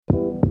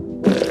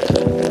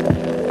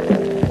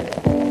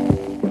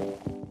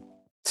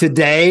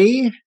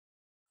Today,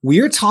 we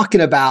are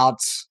talking about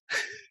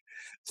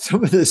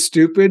some of the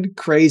stupid,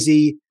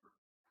 crazy,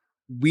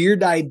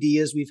 weird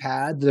ideas we've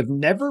had that have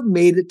never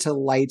made it to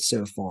light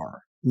so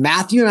far.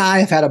 Matthew and I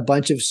have had a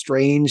bunch of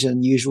strange,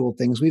 unusual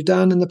things we've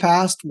done in the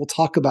past. We'll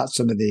talk about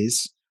some of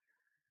these.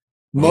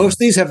 Most of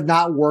these have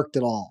not worked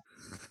at all.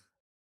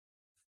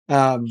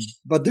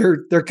 But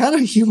they're kind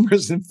of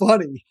humorous and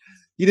funny.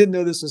 You didn't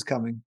know this was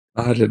coming.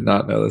 I did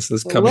not know this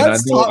was coming.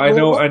 I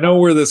know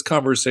where this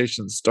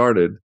conversation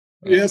started.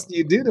 Yes,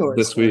 you do know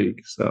this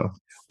week. So,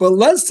 but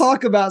let's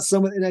talk about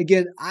some. And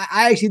again,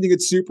 I actually think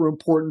it's super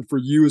important for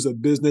you as a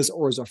business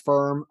or as a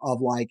firm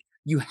of like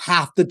you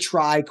have to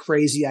try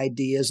crazy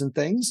ideas and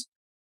things,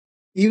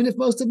 even if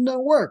most of them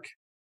don't work.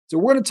 So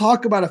we're going to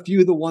talk about a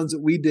few of the ones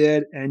that we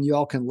did, and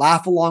y'all can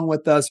laugh along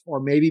with us, or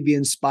maybe be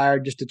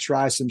inspired just to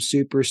try some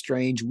super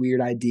strange, weird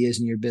ideas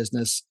in your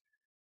business,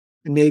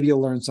 and maybe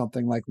you'll learn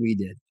something like we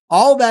did.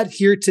 All that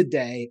here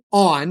today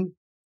on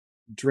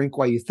Drink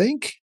While You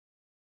Think,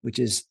 which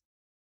is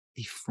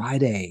a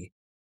Friday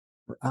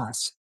for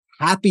us.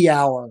 Happy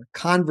hour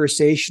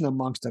conversation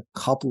amongst a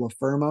couple of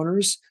firm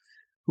owners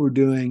who are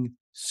doing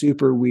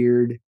super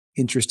weird,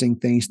 interesting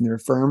things in their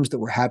firms that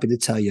we're happy to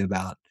tell you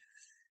about.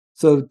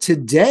 So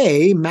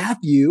today,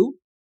 Matthew,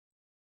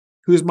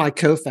 who's my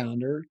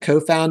co-founder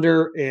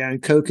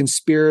and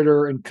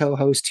co-conspirator and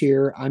co-host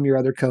here. I'm your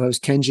other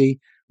co-host, Kenji.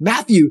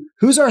 Matthew,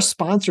 who's our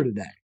sponsor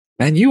today?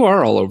 Man, you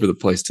are all over the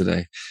place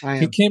today.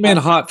 He came in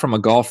hot from a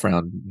golf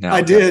round. Now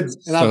I did,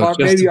 and so I've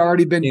maybe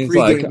already been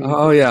pre-gaming. Like,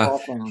 oh yeah,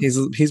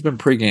 he's been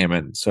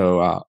pre-gaming.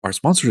 So our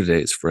sponsor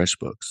today is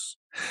FreshBooks.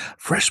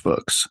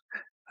 FreshBooks,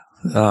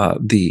 I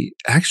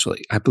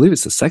believe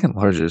it's the second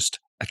largest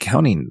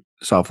accounting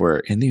software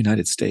in the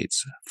United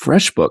States.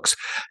 FreshBooks.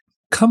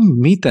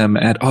 Come meet them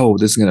at,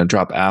 this is going to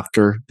drop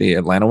after the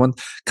Atlanta one.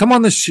 Come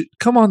on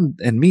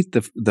and meet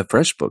the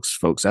FreshBooks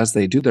folks as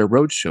they do their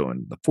roadshow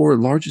in the four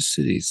largest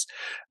cities,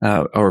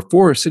 or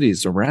four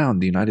cities around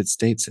the United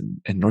States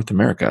and North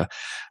America.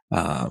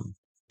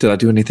 Did I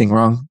do anything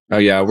wrong? Oh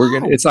yeah,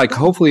 it's like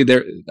hopefully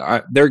they're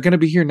going to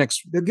be here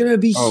next. They're going to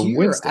be here.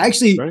 Wednesday,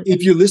 actually, right?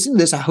 If you're listening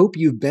to this, I hope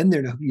you've been there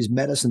and I hope you've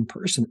met us in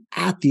person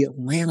at the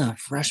Atlanta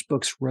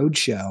FreshBooks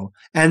Roadshow.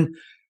 And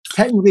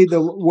technically,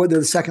 they're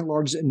the second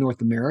largest in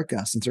North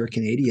America since they're a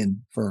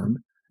Canadian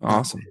firm.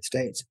 Awesome. In the United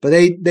States. But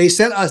they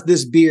sent us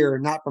this beer,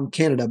 not from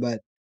Canada,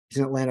 but it's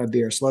an Atlanta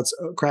beer. So let's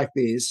crack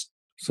these.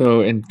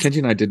 So, and Kenji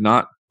and I did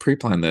not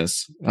pre-plan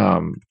this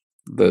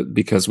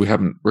because we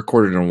haven't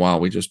recorded in a while.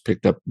 We just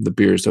picked up the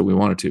beers that we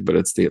wanted to, but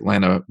it's the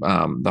Atlanta,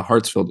 the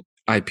Hartsfield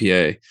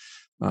IPA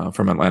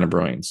from Atlanta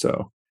Brewing.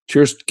 So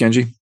cheers,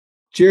 Kenji.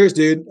 Cheers,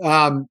 dude.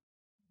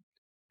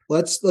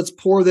 Let's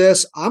pour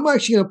this. I'm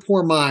actually going to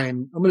pour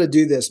mine. I'm going to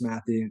do this,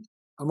 Matthew.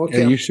 I'm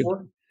okay. Yeah, you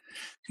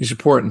should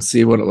pour it and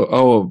see what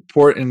it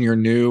pour it in your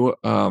new,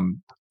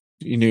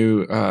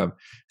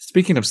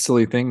 speaking of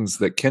silly things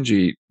that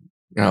Kenji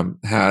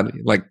had,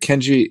 like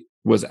Kenji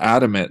was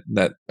adamant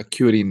that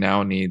Acuity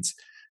now needs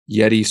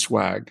Yeti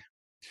swag.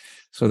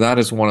 So that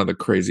is one of the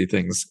crazy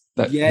things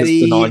that has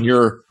been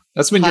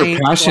that's been your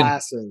passion.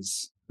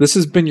 Glasses. This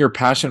has been your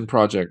passion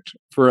project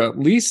for at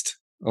least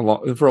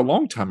for a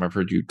long time. I've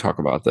heard you talk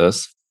about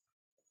this.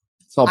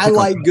 So I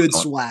like good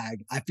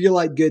swag. I feel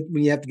like good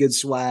when you have good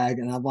swag.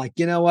 And I'm like,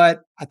 you know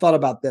what? I thought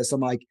about this.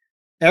 I'm like,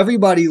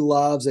 everybody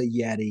loves a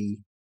Yeti.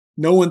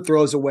 No one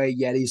throws away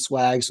Yeti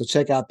swag. So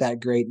check out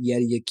that great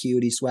Yeti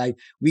Acuity swag.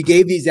 We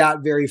gave these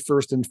out very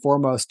first and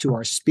foremost to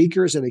our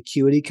speakers at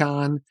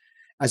AcuityCon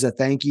as a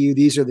thank you.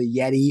 These are the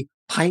Yeti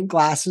pint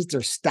glasses.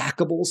 They're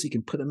stackable, so you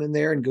can put them in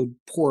there and go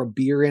pour a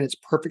beer in. It's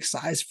perfect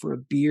size for a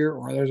beer,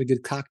 or there's a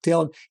good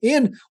cocktail.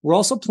 And we're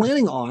also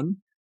planning on,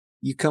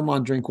 you come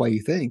on Drink While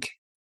You Think,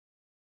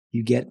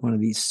 you get one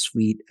of these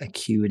sweet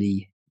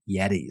Acuity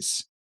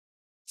Yetis.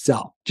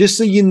 So just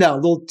so you know, a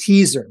little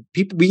teaser.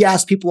 We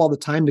ask people all the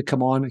time to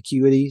come on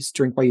Acuity's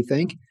Drink While You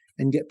Think,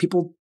 and get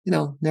people,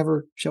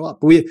 never show up.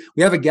 But we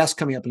have a guest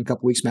coming up in a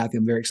couple of weeks, Matthew,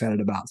 I'm very excited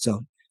about.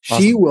 So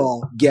awesome. She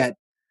will get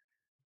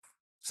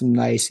some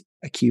nice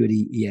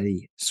Acuity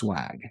Yeti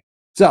swag.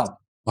 So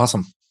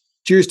awesome.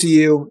 Cheers to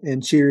you,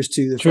 and cheers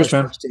to the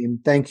FreshBooks team.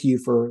 Thank you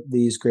for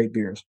these great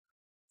beers.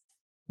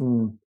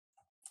 Oh,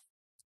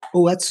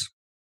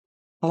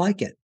 I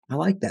like it. I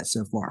like that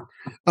so far.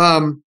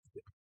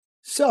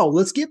 So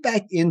let's get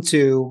back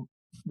into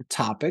the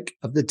topic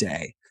of the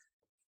day.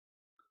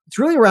 It's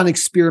really around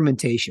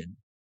experimentation.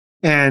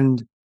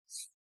 And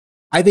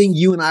I think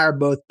you and I are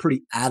both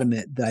pretty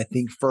adamant that I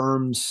think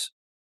firms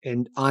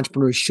and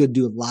entrepreneurs should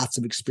do lots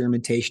of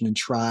experimentation and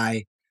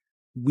try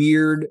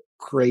weird,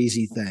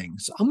 crazy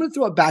things. So I'm going to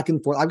throw it back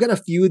and forth. I've got a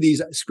few of these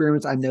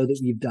experiments I know that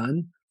you've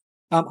done.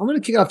 I'm going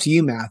to kick it off to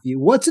you, Matthew.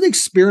 What's an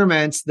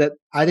experiment that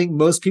I think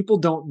most people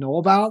don't know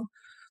about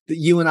that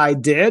you and I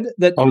did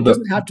that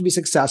doesn't have to be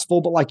successful,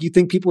 but like you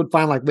think people would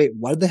find like, wait,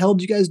 what the hell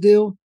did you guys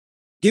do?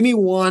 Give me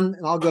one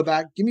and I'll go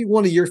back. Give me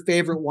one of your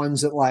favorite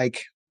ones that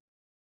like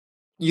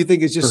you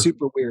think is just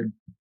super weird.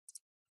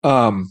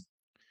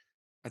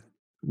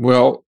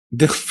 Well,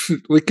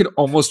 we could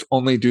almost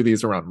only do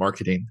these around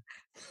marketing.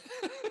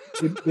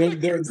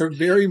 They're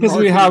very because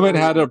we marketing haven't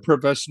had a oriented,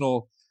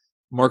 professional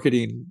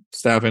marketing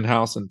staff in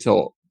house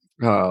until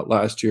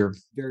last year.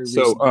 very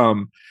So,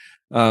 recently.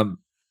 um,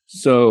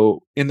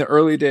 so in the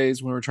early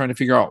days when we were trying to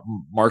figure out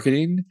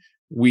marketing,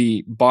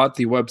 we bought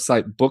the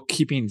website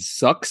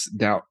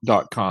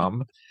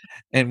bookkeepingsucks.com,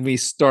 and we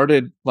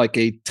started like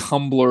a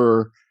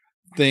Tumblr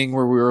thing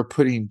where we were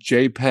putting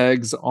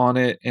JPEGs on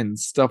it and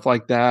stuff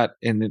like that,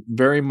 and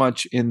very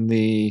much in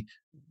the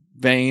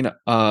vein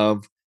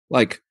of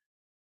like,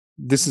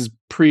 this is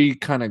pre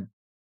kind of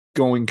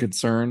Going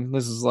Concern.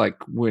 This is like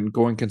when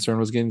Going Concern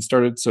was getting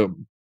started. So,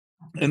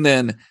 and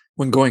then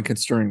when Going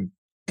Concern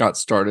got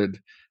started,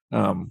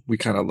 we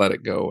kind of let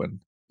it go, and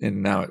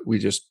now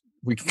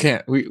we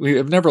can't we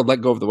have never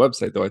let go of the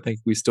website though. I think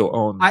we still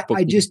own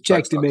I just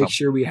checked to make bookkeepingsucks.com.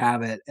 sure we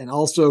have it. And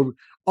also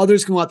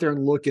others can go out there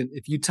and look. And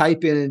if you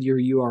type in your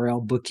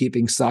URL,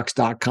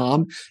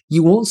 bookkeepingsucks.com,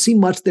 you won't see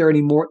much there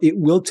anymore. It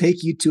will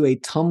take you to a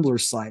Tumblr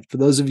site. For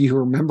those of you who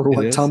remember It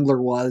what is? Tumblr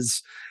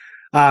was,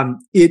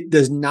 it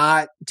does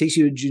not, it takes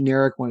you to a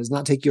generic one. It does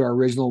not take you to our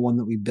original one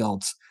that we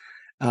built.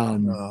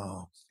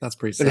 Oh, that's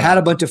pretty But sad. it had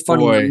a bunch of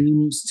funny Boy,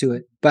 memes to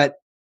it. But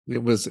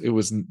it was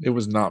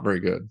not very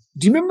good.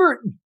 do you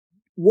remember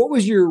what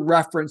was your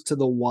reference to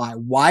the why?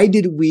 Why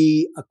did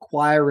we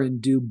acquire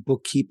and do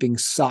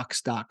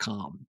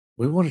bookkeepingsucks.com?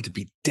 We wanted to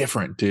be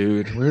different,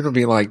 dude. We wanted to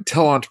be like,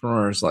 tell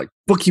entrepreneurs like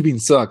bookkeeping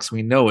sucks.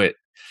 We know it.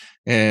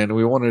 And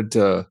we wanted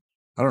to,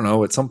 I don't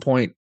know, at some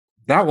point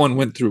that one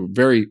went through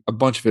a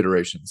bunch of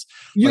iterations.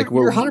 You're, Like,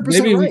 you're well,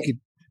 100% right.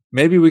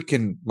 maybe we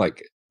can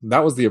like,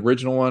 that was the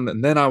original one.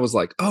 And then I was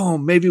like, oh,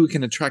 maybe we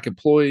can attract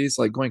employees,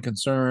 like Going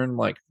Concern,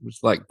 like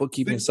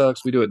bookkeeping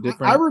sucks. We do it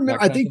different. I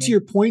remember, I think to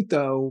your point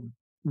though,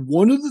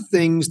 one of the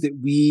things that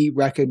we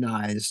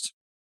recognized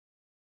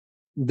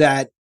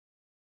that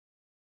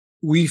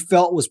we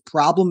felt was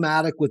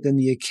problematic within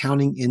the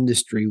accounting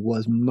industry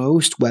was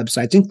most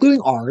websites,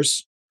 including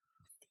ours,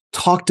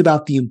 talked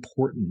about the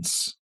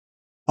importance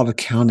of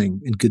accounting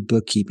and good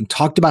bookkeeping,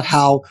 talked about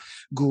how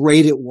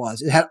great it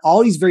was. It had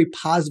all these very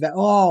positive,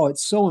 oh,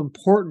 it's so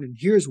important. And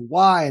here's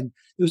why. And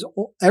it was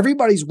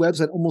everybody's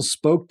website almost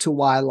spoke to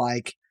why,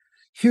 like,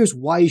 here's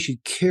why you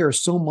should care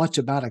so much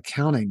about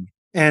accounting.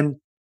 And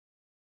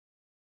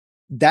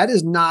that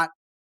is not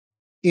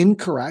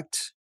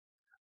incorrect,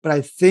 but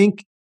I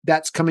think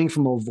that's coming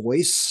from a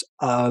voice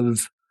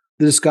of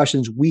the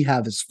discussions we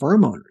have as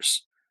firm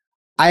owners.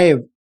 I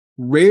have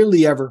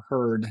rarely ever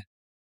heard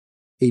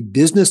a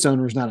business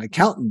owner who's not an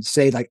accountant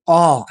say like,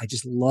 oh, I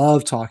just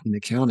love talking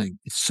accounting.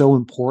 It's so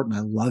important.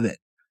 I love it.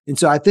 And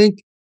so I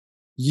think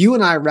you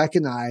and I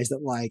recognize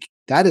that like,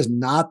 that is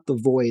not the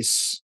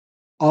voice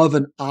of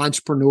an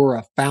entrepreneur,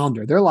 a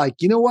founder. They're like,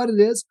 you know what it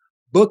is?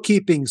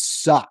 Bookkeeping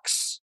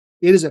sucks.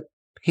 It is a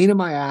pain in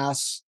my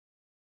ass.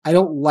 I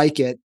don't like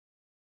it.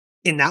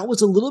 And that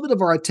was a little bit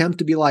of our attempt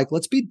to be like,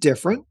 let's be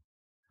different.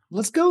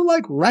 Let's go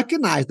like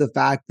recognize the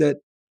fact that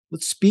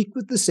let's speak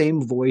with the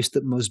same voice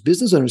that most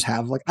business owners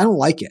have. Like, I don't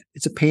like it.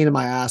 It's a pain in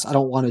my ass. I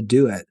don't want to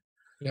do it.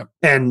 Yep.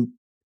 And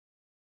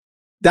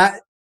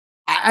that,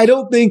 I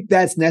don't think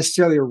that's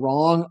necessarily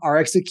wrong. Our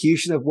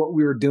execution of what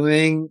we were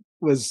doing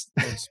was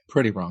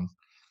pretty wrong.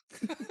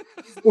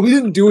 well, we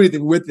didn't do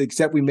anything with it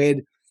except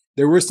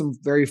there were some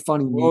very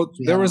funny. Well,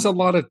 there was a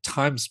lot of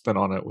time spent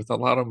on it with a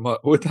lot of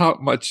without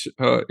much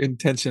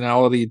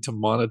intentionality to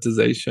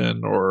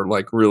monetization or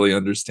like really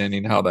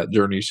understanding how that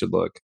journey should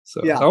look.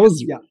 So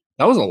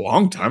that was a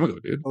long time ago,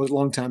 dude. It was a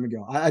long time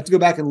ago. I have to go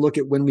back and look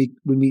at when we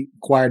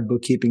acquired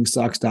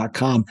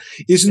bookkeepingsucks.com.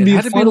 This would be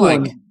a fun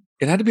one.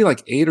 It had to be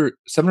like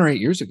 7 or 8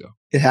 years ago.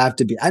 It had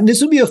to be. And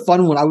this would be a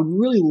fun one. I would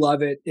really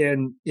love it.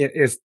 And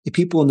if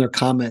people in their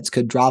comments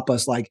could drop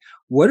us like,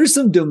 what are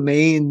some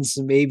domains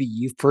maybe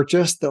you've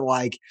purchased that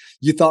like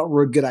you thought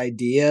were a good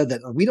idea that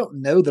we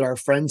don't know that our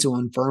friends who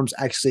own firms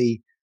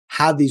actually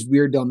have these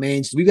weird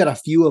domains. We've got a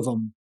few of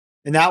them.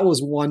 And that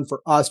was one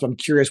for us, but I'm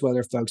curious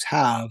whether folks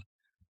have.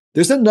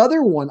 There's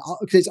another one.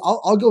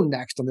 I'll go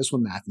next on this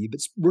one, Matthew,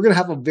 but we're going to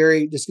have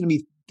there's going to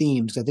be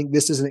themes. I think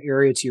this is an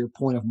area to your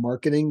point of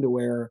marketing to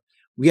where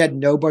we had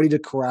nobody to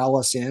corral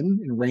us in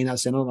and rein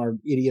us in on our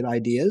idiot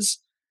ideas.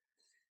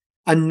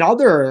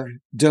 Another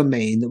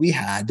domain that we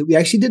had that we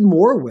actually did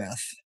more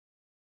with,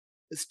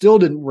 it still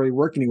didn't really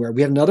work anywhere.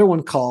 We had another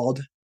one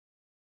called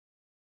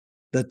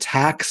the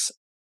Tax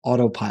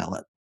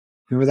Autopilot.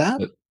 Remember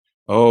that?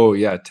 Oh,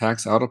 yeah.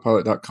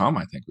 TaxAutopilot.com,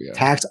 I think we had.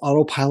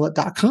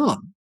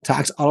 TaxAutopilot.com.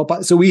 Tax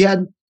Autopilot. So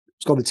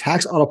it's called the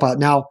Tax Autopilot.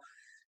 Now,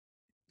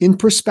 in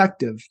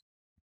perspective,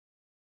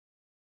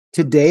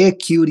 today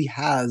Acuity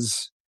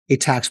has a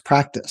tax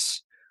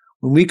practice.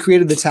 When we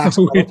created the Tax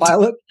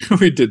Autopilot,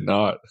 we did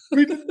not.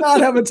 We did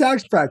not have a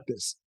tax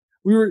practice.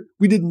 We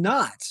did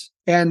not.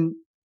 And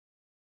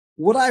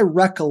what I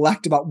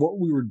recollect about what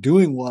we were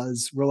doing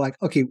was we're like,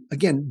 okay,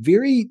 again,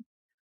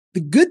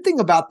 the good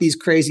thing about these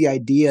crazy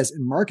ideas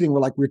in marketing,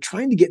 we're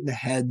trying to get in the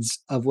heads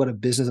of what a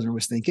business owner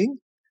was thinking.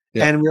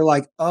 Yeah. And we're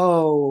like,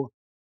 oh,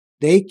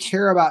 They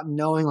care about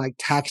knowing like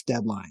tax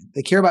deadline.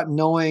 They care about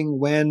knowing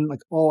when,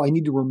 like, oh, I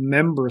need to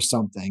remember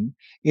something.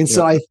 And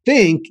so I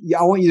think,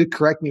 I want you to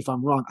correct me if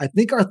I'm wrong. I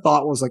think our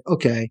thought was like,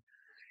 okay,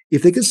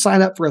 if they could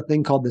sign up for a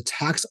thing called the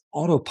tax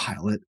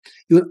autopilot,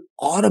 it would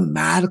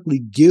automatically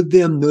give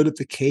them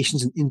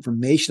notifications and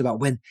information about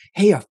when,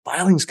 hey, a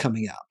filing's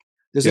coming up.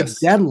 There's a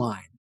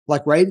deadline.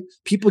 Like, right?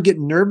 People get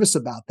nervous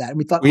about that. And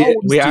we thought,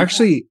 we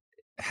actually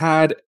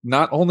had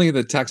not only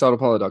the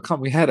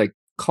taxautopilot.com, we had a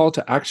call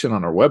to action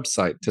on our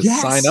website to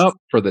sign up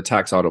for the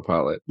tax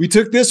autopilot. We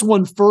took this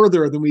one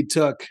further than we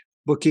took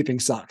Bookkeeping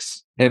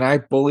Sucks. And I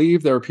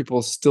believe there are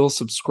people still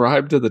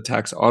subscribed to the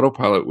tax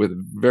autopilot with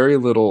very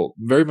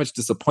much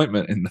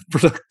disappointment in the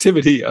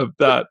productivity of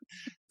that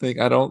thing.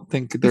 I don't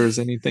think there's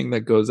anything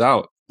that goes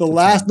out. The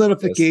last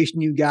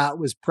notification you got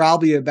was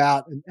probably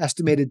about an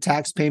estimated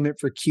tax payment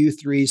for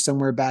Q3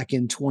 somewhere back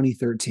in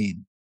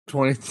 2013.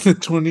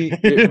 2020,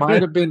 it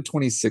might have been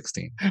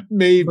 2016.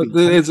 Maybe. But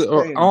it's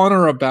on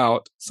or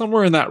about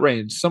somewhere in that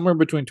range. Somewhere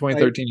between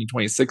 2013 and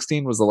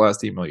 2016 was the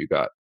last email you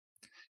got.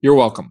 You're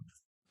welcome.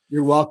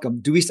 You're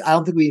welcome. I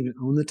don't think we even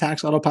own the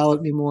tax autopilot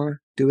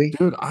anymore, do we?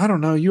 Dude, I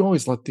don't know. You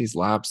always let these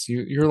lapse.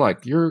 You're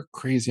like, your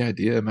crazy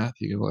idea,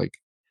 Matthew. Like,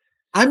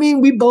 I mean,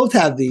 we both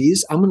have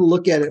these. I'm going to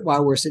look at it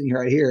while we're sitting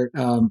right here.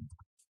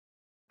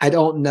 I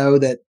don't know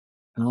that,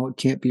 it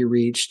can't be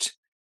reached.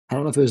 I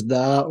don't know if it was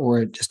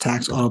or just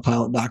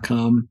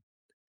taxautopilot.com.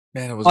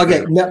 Man, it was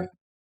okay. No.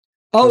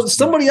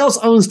 Somebody else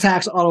owns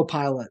Tax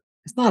Autopilot.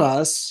 It's not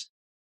us.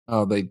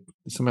 Oh,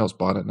 somebody else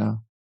bought it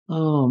now.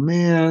 Oh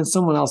man,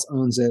 someone else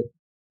owns it.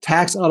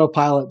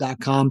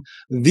 Taxautopilot.com.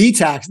 The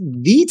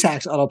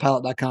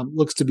taxautopilot.com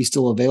looks to be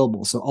still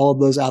available. So all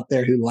of those out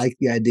there who like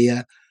the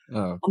idea,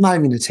 I'm not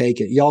even going to take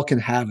it. Y'all can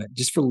have it.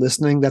 Just for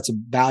listening, that's a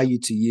value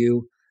to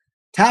you.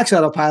 Tax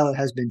Autopilot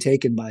has been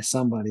taken by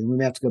somebody. We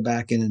may have to go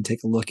back in and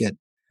take a look at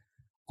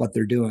what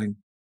they're doing.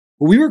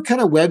 Well, we were kind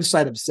of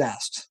website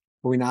obsessed,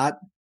 were we not?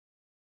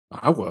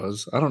 I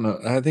was. I don't know.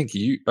 I think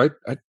I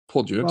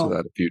pulled you into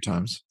that a few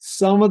times.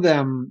 Some of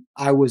them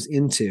I was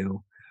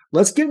into.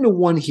 Let's get into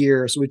one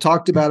here. So we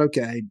talked about,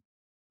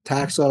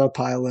 Tax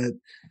Autopilot.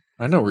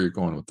 I know where you're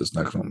going with this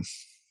next one.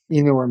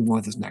 You know where I'm going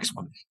with this next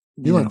one.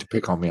 You like to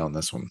pick on me on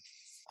this one.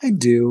 I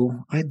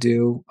do.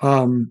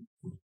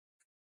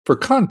 For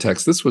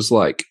context, this was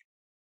like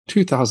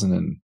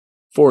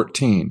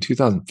 2014,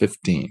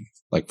 2015,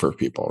 like for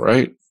people,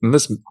 right? And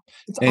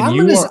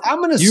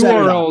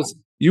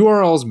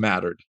URLs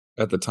mattered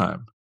at the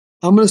time.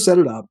 I'm going to set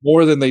it up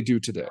more than they do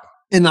today.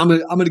 And I'm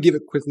going to give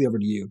it quickly over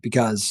to you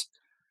because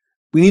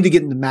we need to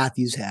get into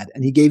Matthew's head,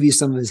 and he gave you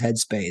some of his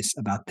headspace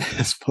about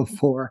this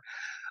before.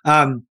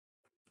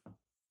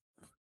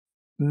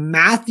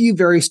 Matthew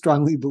very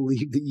strongly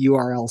believed that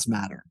URLs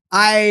matter.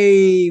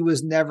 I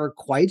was never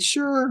quite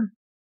sure.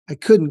 I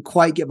couldn't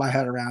quite get my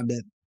head around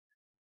it.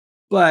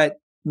 But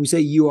when we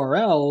say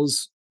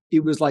URLs,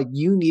 it was like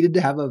you needed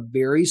to have a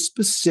very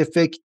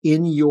specific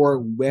in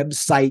your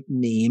website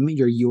name,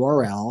 your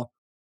URL,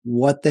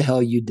 what the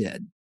hell you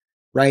did,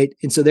 right?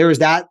 And so there was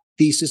that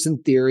thesis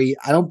and theory.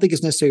 I don't think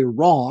it's necessarily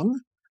wrong.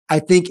 I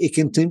think it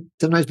can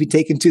sometimes be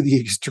taken to the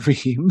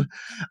extreme.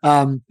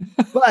 But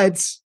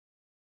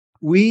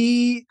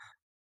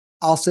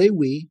I'll say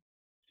we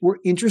were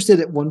interested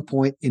at one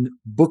point in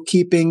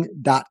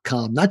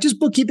bookkeeping.com. Not just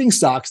Bookkeeping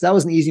Sucks. That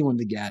was an easy one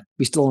to get.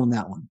 We still own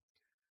that one.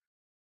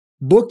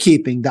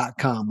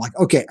 Bookkeeping.com. Like,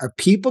 okay, are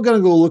people going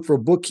to go look for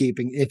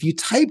bookkeeping? If you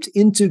typed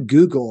into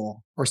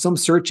Google or some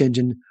search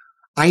engine,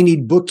 I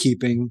need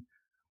bookkeeping,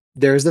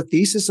 there's the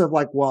thesis of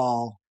like,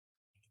 well,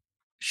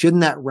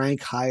 shouldn't that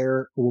rank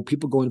higher? Or will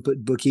people go and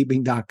put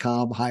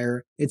bookkeeping.com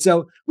higher? And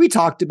so we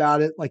talked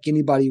about it like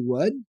anybody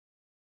would.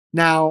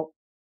 Now,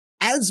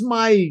 as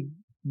my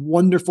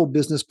wonderful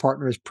business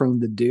partner is prone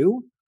to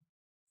do,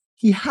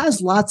 he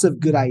has lots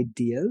of good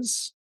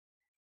ideas.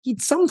 He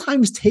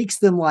sometimes takes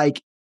them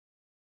like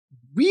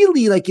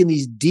really like in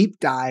these deep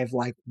dive,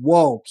 like,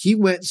 whoa, he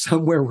went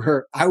somewhere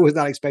where I was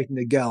not expecting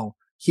to go.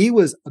 He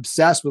was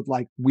obsessed with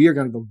like, we are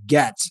going to go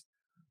get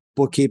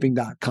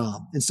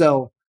bookkeeping.com. And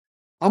so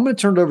I'm going to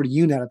turn it over to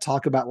you now to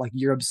talk about like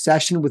your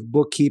obsession with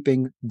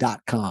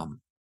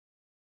bookkeeping.com.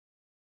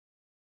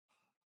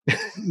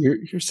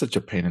 You're such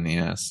a pain in the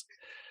ass.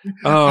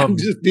 I'm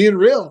just being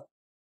real.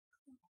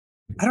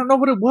 I don't know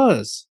what it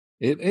was.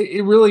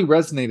 It really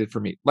resonated for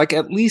me. Like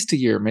at least a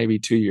year, maybe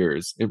 2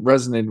 years. It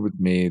resonated with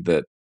me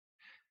that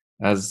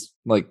as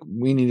like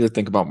we need to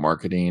think about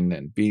marketing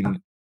and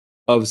being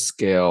of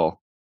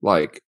scale,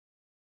 like,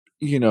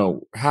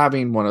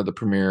 having one of the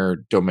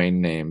premier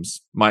domain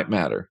names might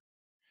matter.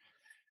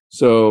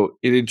 So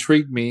it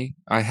intrigued me.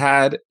 I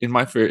had, in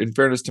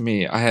fairness to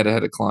me, I had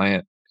a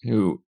client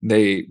who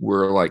they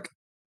were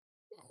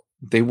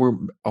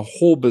a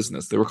whole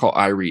business. They were called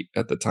iREIT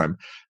at the time.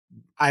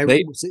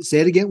 Say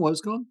it again. What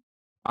was it called?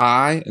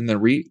 I and the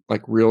REIT,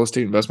 like real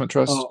estate investment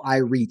trust. Oh,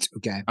 iREIT.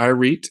 Okay.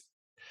 iREIT.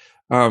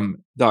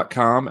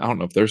 .com. I don't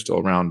know if they're still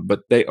around,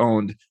 but they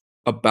owned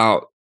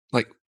about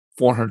like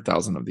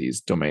 400,000 of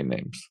these domain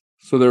names.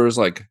 So there was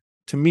like,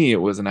 to me,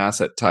 it was an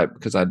asset type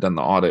because I'd done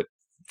the audit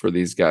for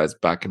these guys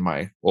back in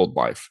my old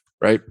life,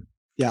 right?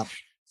 Yeah.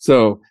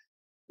 So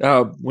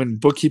when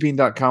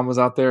bookkeeping.com was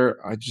out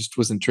there, I just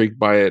was intrigued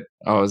by it.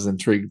 I was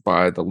intrigued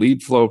by the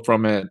lead flow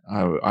from it.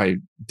 I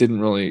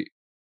didn't really,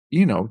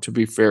 to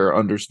be fair,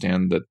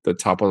 understand the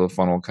top of the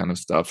funnel kind of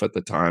stuff at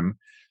the time,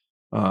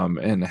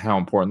 and how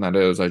important that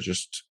is. I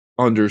just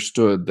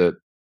understood that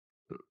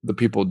the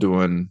people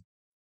doing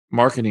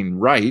marketing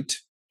right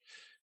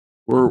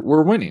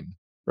were winning,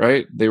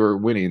 right? They were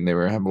winning. They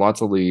were having lots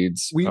of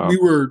leads. We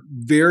were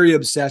very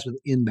obsessed with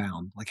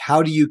inbound. Like,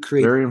 how do you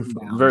create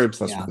inbound? Very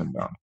obsessed with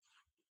inbound.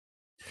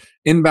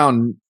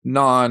 Inbound,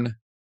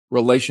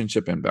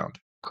 non-relationship inbound.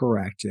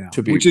 Correct. Yeah.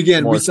 To be Which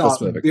again, we saw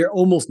specific. there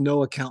almost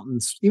no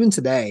accountants, even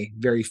today,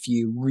 very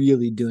few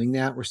really doing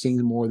that. We're seeing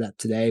more of that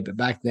today, but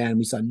back then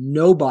we saw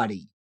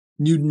nobody.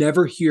 You'd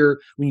never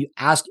hear when you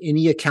ask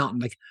any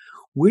accountant, like,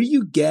 where do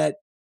you get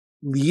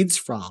leads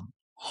from?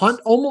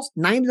 Almost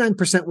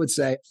 99% would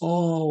say,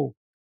 oh,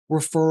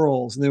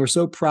 referrals. And they were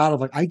so proud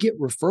of, like, I get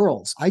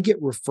referrals. I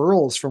get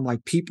referrals from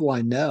like people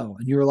I know.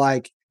 And you're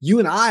like, you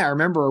and I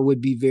remember would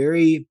be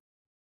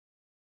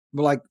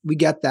we're like, we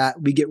get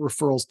that. We get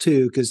referrals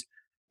too, because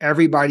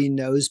everybody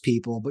knows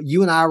people. But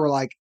you and I were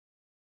like,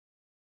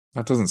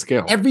 that doesn't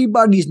scale.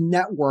 Everybody's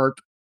network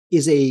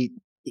is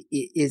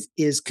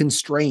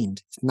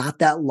constrained. It's not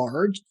that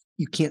large.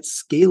 You can't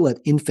scale it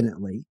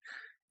infinitely.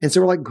 And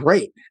so we're like,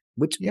 great.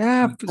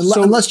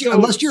 Unless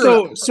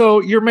you're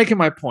so you're making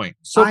my point.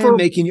 So I'm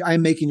making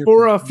your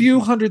for a few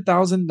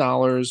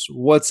 $100,000,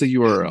 what's a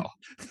URL?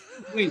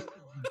 Wait,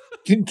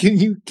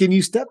 can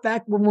you step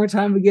back one more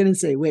time again and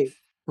say, wait,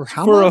 for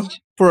how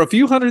much? For a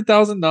few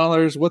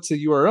 $100,000, what's a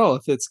URL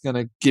if it's going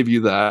to give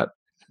you that?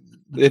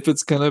 If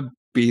it's going to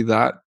be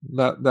that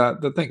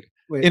the thing.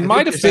 Wait, in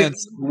my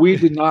defense, we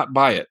did not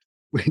buy it.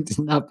 We did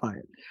not buy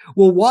it.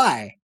 Well,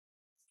 why?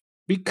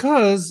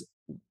 Because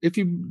if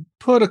you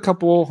put a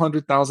couple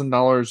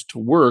 $100,000 to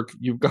work,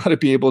 you've got to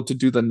be able to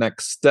do the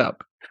next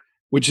step,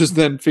 which is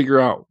then figure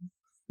out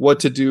what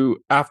to do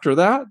after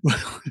that.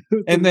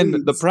 And then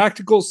the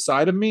practical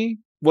side of me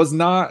was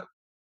not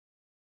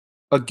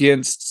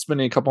against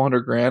spending a couple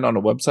 $100,000 on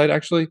a website.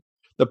 Actually,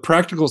 the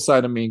practical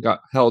side of me got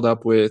held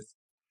up with,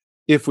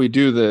 if we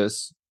do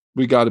this,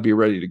 we got to be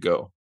ready to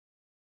go.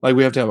 Like,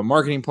 we have to have a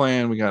marketing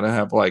plan. We got to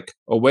have like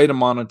a way to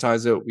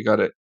monetize it. We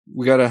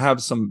got to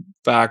have some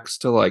facts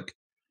to like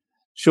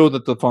show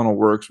that the funnel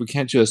works. We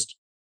can't just,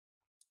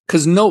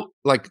 because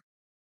like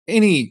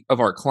any of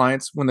our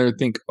clients, when they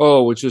think,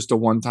 oh, it's just a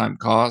one-time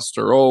cost,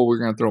 or, oh, we're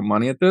going to throw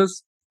money at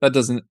this, that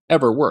doesn't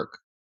ever work.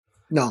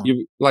 No.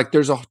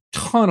 There's a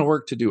ton of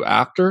work to do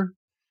after.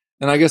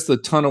 And I guess the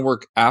ton of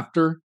work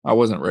after I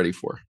wasn't ready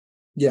for.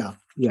 Yeah.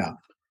 Yeah.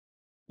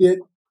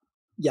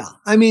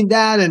 I mean,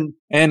 that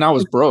and I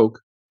was broke.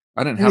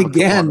 I didn't have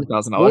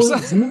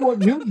 $100,000.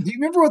 Do you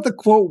remember what the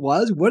quote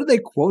was? What did they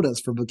quote us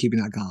for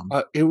bookkeeping.com?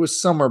 It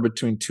was somewhere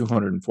between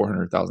 $200,000 and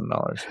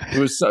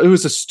 $400,000. It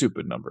was a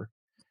stupid number.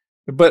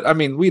 But I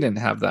mean, we didn't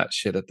have that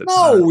shit at the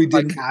time. No, we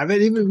didn't have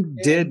it. Even if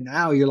we did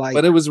now, you're like,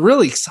 but it was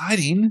really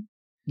exciting.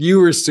 You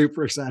were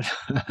super excited.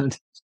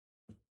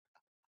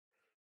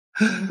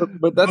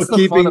 but that's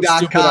the fun of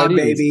stupid ideas,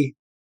 baby.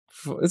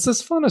 It's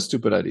just fun of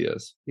stupid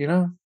ideas,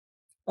 All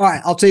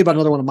right, I'll tell you about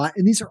another one of mine.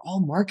 And these are all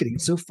marketing.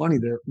 It's so funny.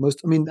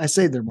 I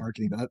say they're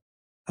marketing, but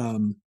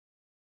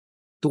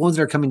the ones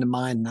that are coming to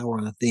mind now we're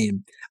on a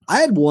theme. I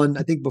had one,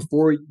 I think,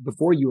 before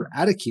you were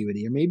at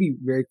Acuity, or maybe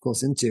very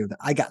close into, that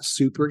I got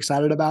super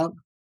excited about.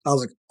 I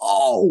was like,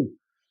 oh,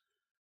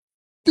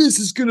 this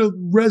is going to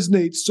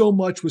resonate so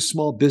much with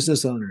small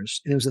business owners.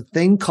 And it was a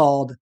thing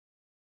called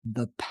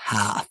The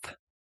Path.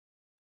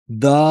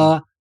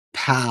 The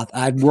Path.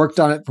 I'd worked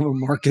on it from a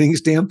marketing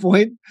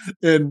standpoint.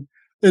 And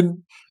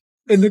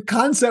the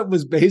concept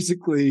was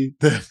basically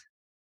that,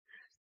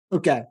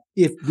 okay,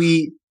 if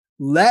we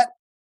let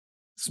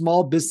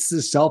small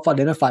businesses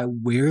self-identify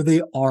where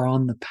they are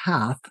on the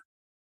path,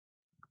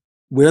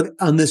 where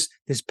on this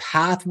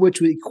path which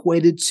we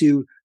equated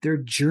to their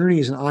journey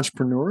as an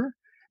entrepreneur,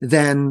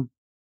 then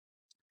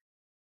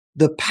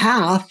the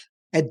path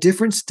at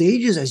different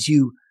stages as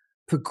you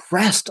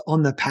progressed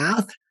on the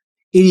path,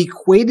 it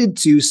equated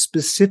to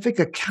specific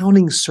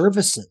accounting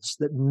services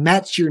that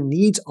met your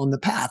needs on the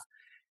path.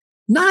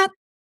 Not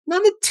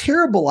a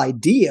terrible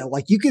idea.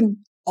 Like, you can,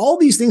 all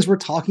these things we're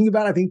talking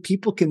about, I think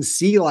people can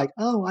see like,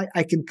 oh,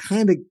 I can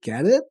kind of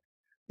get it.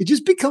 It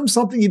just becomes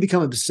something you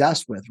become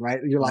obsessed with, right?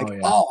 You're like,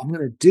 oh, I'm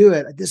going to do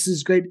it. This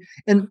is great.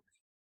 And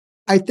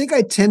I think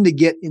I tend to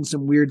get in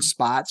some weird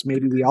spots.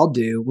 Maybe we all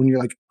do, when you're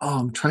like, oh,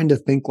 I'm trying to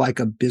think like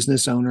a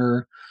business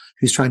owner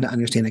who's trying to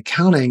understand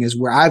accounting, is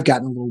where I've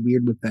gotten a little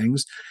weird with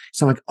things.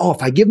 So I'm like, oh,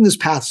 if I give them this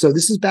path. So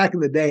this is back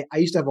in the day, I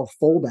used to have a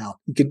fold out.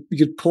 You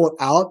could pull it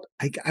out.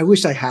 I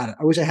wish I had it.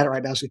 I wish I had it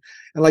right now.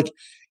 And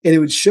it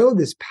would show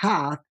this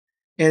path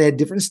and at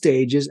different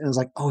stages. And I was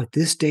like, oh, at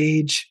this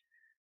stage,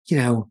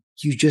 you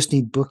just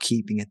need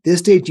bookkeeping. At this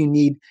stage,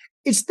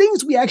 it's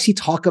things we actually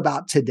talk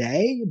about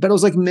today, but it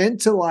was like meant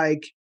to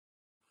like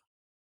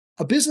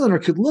a business owner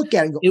could look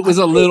at it and go, it was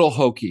a little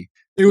hokey.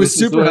 It was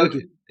super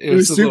hokey. It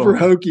was super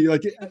hokey.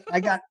 Like I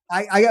got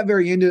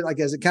very into it, like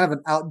as a kind of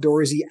an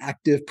outdoorsy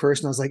active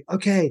person. I was like,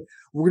 okay,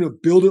 we're going to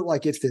build it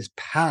like it's this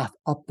path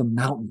up the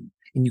mountain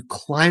and you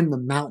climb the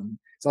mountain.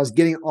 So I was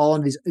getting all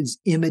of these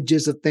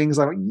images of things.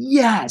 I'm like,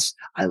 yes,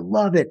 I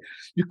love it.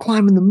 You're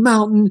climbing the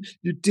mountain.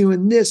 You're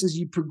doing this as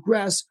you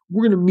progress.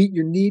 We're going to meet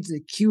your needs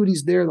and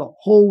acuities there the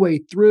whole way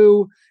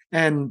through.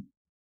 And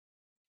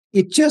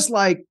it just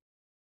like,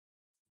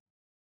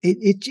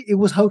 it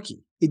was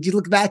hokey. You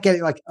look back at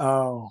it like,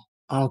 oh,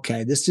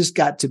 okay, this just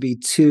got to be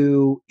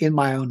too in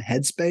my own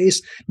headspace.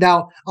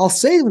 Now, I'll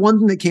say one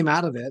thing that came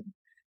out of it.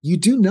 You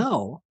do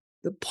know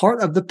that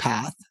part of the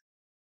path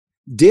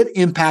did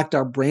impact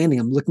our branding.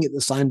 I'm looking at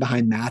the sign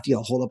behind Matthew.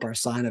 I'll hold up our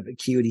sign of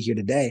Acuity here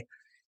today.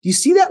 Do you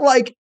see that?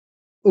 Like,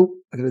 oh,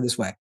 I got it this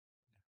way.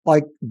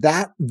 Like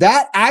that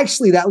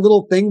actually, that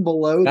little thing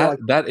below.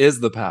 That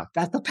is the path.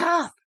 That's the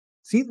path.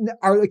 See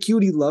our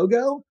Acuity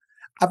logo?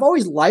 I've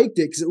always liked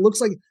it because it looks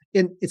like,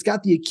 and it's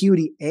got the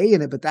Acuity A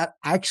in it, but that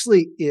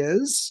actually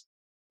is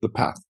the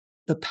path.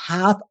 The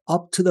path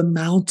up to the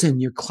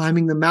mountain. You're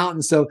climbing the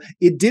mountain. So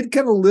it did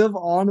kind of live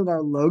on in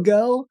our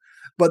logo,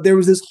 but there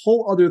was this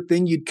whole other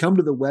thing. You'd come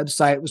to the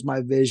website, was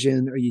my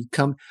vision,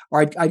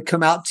 or I'd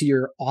come out to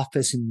your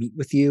office and meet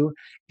with you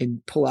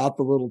and pull out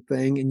the little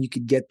thing, and you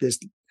could get this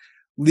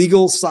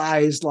legal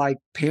sized like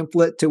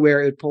pamphlet to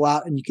where it'd pull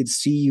out and you could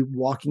see you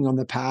walking on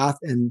the path.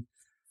 And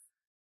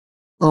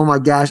oh my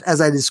gosh, as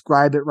I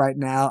describe it right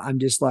now, I'm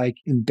just like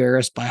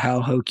embarrassed by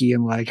how hokey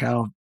and like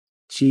how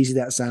cheesy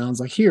that sounds.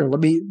 Like,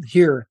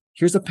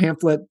 here's a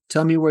pamphlet.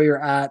 Tell me where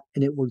you're at,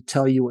 and it will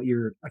tell you what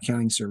your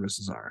accounting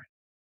services are.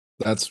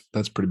 That's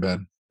pretty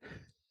bad.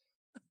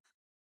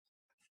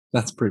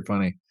 That's pretty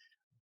funny.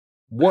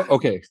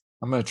 Okay,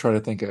 I'm going to try to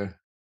think of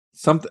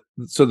something.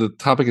 So the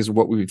topic is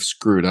what we've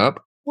screwed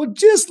up. Well,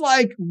 just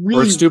like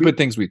really, or stupid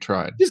things we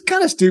tried. Just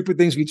kind of stupid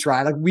things we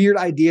tried, like weird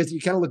ideas that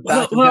you kind of look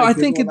back. Well, I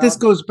think this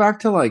goes back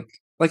to like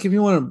if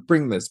you want to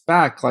bring this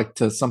back, like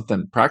to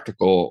something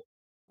practical,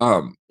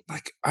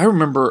 like I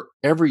remember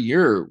every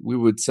year we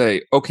would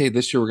say, okay,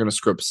 this year we're going to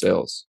screw up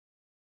sales.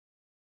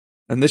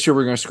 And this year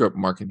we're going to screw up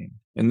marketing.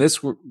 And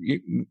this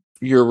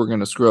year we're going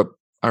to screw up.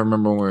 I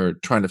remember when we were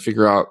trying to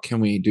figure out, can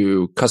we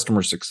do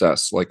customer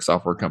success like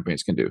software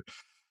companies can do?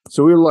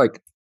 So we were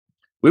like,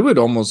 we would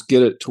almost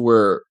get it to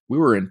where we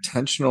were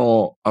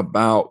intentional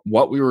about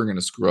what we were going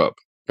to screw up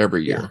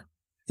every year.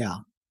 Yeah.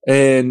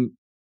 And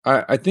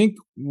I think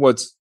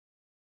what's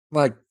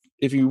like,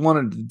 if you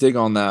wanted to dig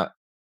on that,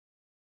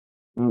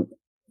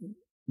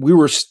 we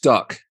were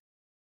stuck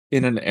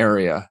in an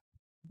area,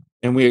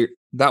 and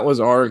that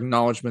was our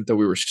acknowledgement that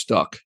we were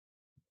stuck,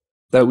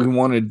 that we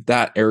wanted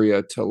that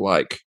area to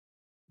like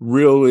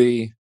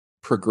really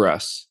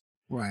progress.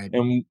 Right.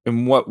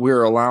 And what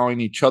we're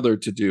allowing each other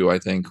to do, I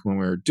think, when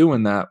we were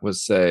doing that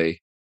was say,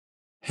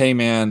 hey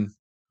man,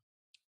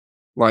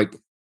 like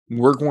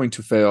we're going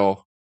to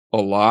fail a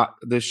lot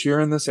this year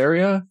in this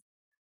area,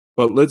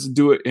 but let's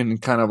do it in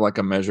kind of like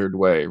a measured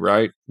way,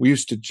 right? We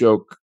used to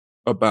joke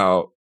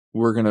about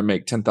we're going to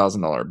make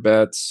 $10,000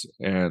 bets,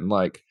 and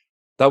like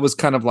that was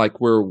kind of like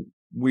where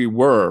we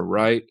were,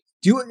 right?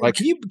 Can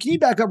you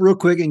back up real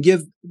quick and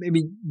give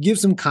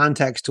some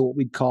context to what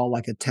we'd call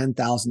like a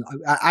 10,000?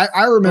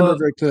 I remember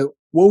very clearly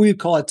what we'd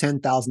call a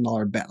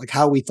 $10,000 bet, like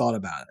how we thought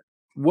about it.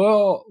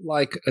 Well,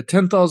 like a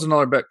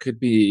 $10,000 bet could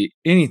be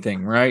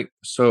anything, right?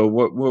 So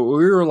what we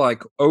were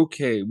like,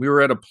 okay, we were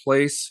at a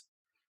place.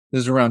 This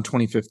is around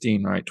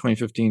 2015, right?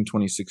 2015,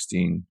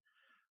 2016.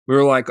 We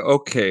were like,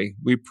 okay,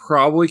 we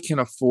probably can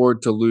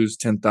afford to lose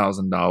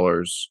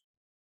 $10,000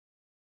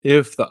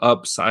 if the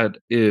upside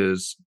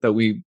is that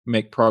we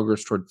make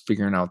progress toward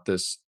figuring out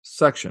this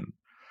section.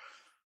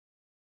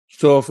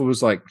 So if it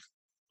was like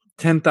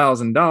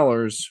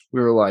 $10,000,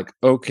 we were like,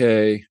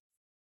 okay,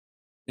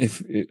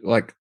 if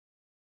like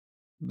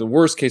the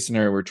worst case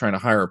scenario, we're trying to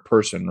hire a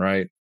person,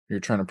 right?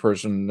 You're trying to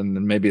person, and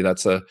then maybe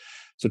so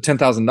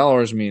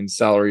 $10,000 means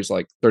salaries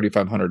like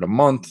 $3,500 a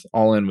month,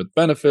 all in with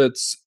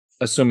benefits.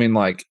 Assuming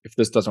like if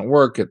this doesn't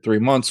work at 3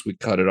 months, we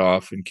cut it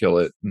off and kill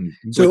it.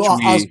 So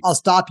I'll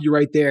stop you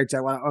right there because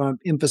I want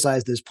to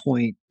emphasize this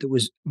point that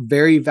was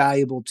very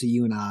valuable to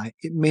you and I.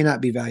 It may not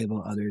be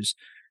valuable to others.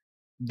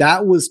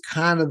 That was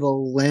kind of the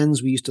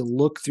lens we used to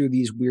look through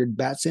these weird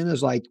bets in. It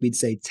was like we'd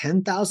say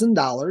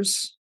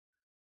 $10,000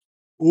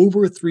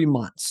 over 3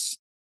 months.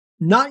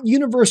 Not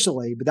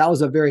universally, but that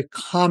was a very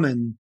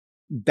common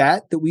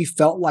bet that we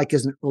felt like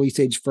as an early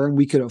stage firm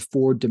we could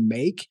afford to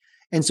make.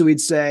 And so we'd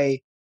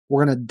say,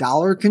 we're going to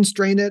dollar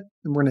constrain it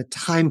and we're going to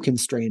time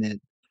constrain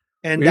it.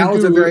 And that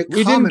was a very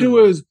common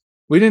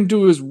we didn't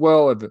do as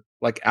well at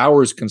like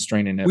hours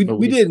constraining it, but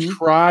we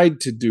tried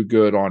to do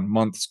good on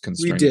months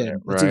constraining it. We did.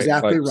 That's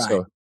exactly right.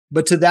 So,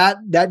 but to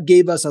that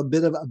gave us a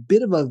bit of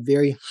a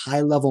very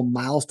high level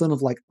milestone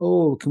of like,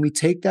 oh, can we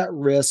take that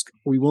risk?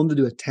 Are we willing to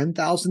do a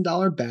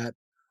 $10,000 bet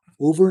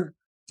over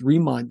 3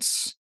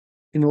 months?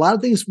 And a lot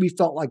of things we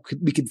felt like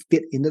we could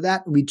fit into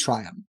that, and we'd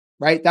try them.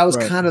 Right. That was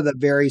kind of the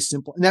very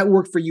simple, and that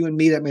worked for you and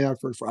me. That may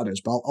not work for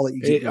others, but I'll let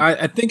you keep going.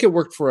 I think it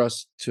worked for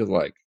us to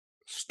like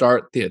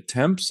start the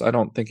attempts, I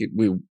don't think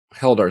we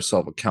held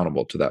ourselves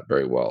accountable to that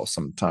very well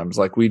sometimes.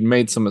 Like we'd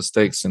made some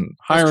mistakes in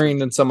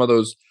hiring and some of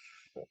those,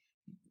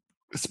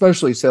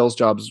 especially sales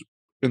jobs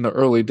in the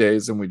early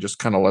days, and we just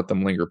kind of let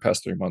them linger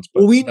past 3 months.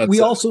 But well,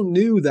 we also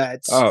knew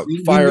that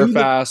we fire knew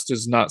fast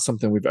is not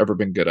something we've ever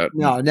been good at.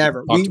 No,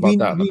 never. Talked about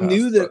that in the we past,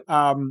 knew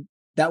that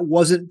that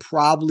wasn't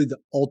probably the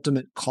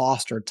ultimate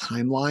cost or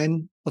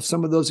timeline of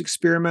some of those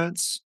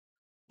experiments.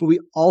 But we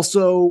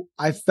also,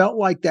 I felt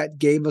like that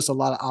gave us a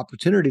lot of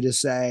opportunity to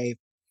say,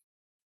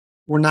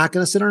 we're not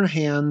going to sit on our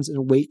hands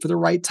and wait for the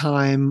right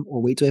time or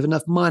wait till we have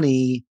enough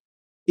money.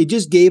 It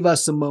just gave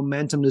us some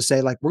momentum to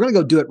say, like, we're going to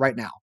go do it right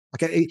now.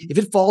 Like, if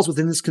it falls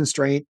within this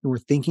constraint and we're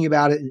thinking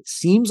about it, and it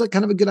seems like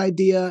kind of a good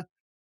idea,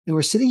 and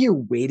we're sitting here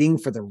waiting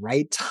for the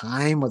right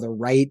time or the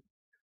right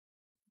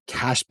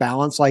cash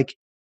balance, like,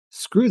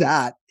 screw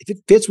that. If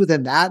it fits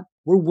within that,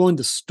 we're willing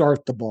to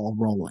start the ball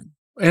rolling.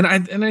 And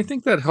I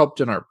think that helped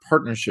in our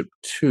partnership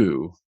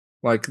too.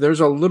 Like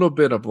there's a little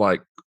bit of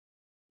like,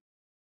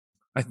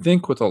 I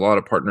think with a lot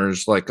of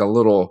partners, like a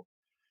little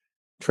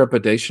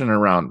trepidation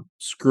around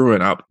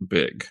screwing up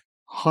big.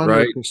 100%.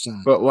 Right?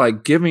 But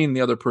like giving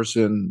the other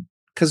person,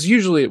 because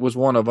usually it was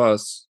one of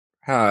us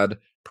had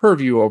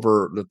purview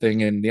over the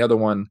thing and the other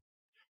one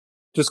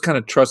just kind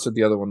of trusted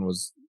the other one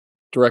was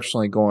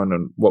directionally going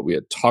on what we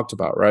had talked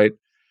about, right?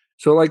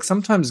 So like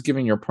sometimes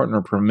giving your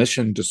partner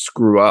permission to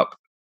screw up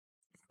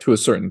to a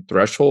certain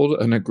threshold,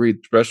 an agreed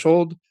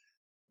threshold,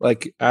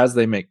 like as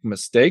they make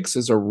mistakes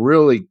is a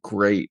really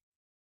great,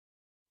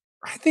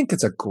 I think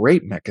it's a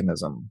great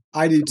mechanism.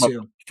 I do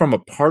too. From a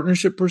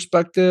partnership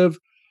perspective,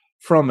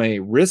 from a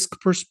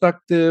risk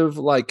perspective,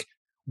 like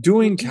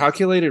doing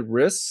calculated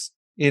risks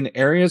in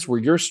areas where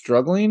you're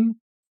struggling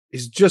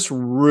is just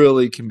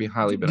really can be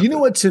highly beneficial. You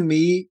know what, to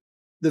me,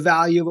 the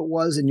value of it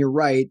was, and you're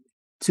right,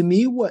 to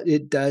me, what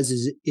it does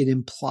is it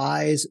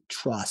implies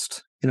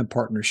trust in a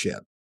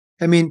partnership.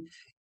 I mean,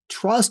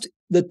 trust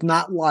that's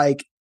not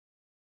like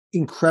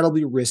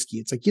incredibly risky.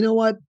 It's like, you know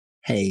what?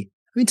 Hey,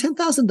 I mean,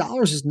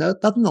 $10,000 is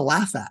nothing to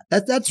laugh at.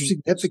 That's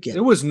significant.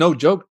 It was no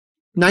joke.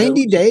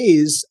 90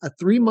 days, a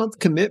 3-month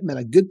commitment,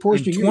 a good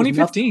portion in of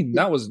 2015.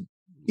 That was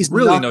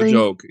really no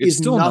joke. It's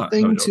still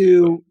nothing not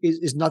no joke,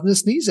 is nothing to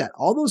sneeze at.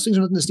 All those things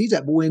are nothing to sneeze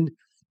at. But when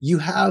you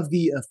have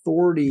the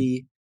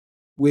authority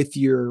with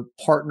your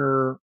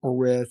partner or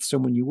with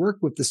someone you work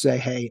with to say,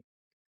 hey,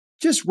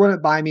 just run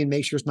it by me and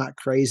make sure it's not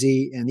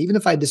crazy. And even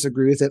if I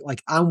disagree with it,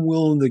 like I'm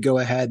willing to go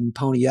ahead and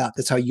pony up.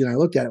 That's how you and I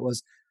looked at it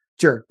was,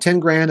 sure, 10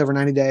 grand over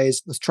 90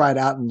 days. Let's try it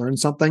out and learn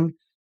something.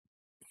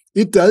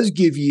 It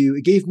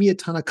gave me a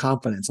ton of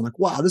confidence. I'm like,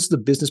 wow, this is a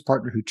business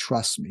partner who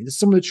trusts me. This is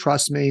someone who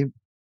trusts me.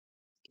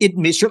 It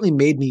certainly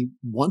made me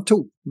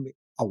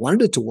I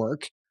wanted it to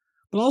work,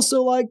 but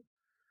also like,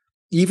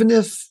 even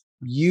if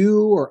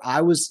you or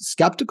I was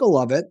skeptical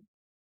of it,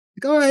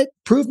 like, all right,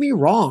 prove me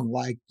wrong.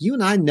 Like you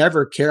and I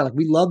never care. Like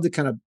we love to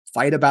kind of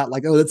fight about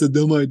like, oh, that's a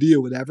dumb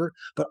idea, whatever.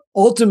 But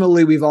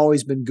ultimately we've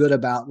always been good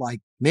about like,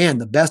 man,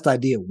 the best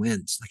idea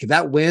wins. Like if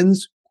that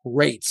wins,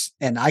 great.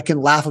 And I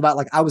can laugh about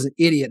like, I was an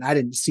idiot and I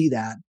didn't see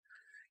that.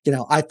 You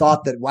know, I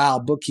thought that,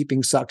 wow,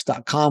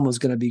 bookkeepingsucks.com was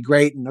going to be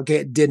great. And okay,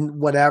 it didn't,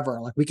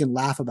 whatever. Like we can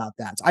laugh about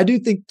that. So I do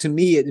think to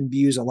me, it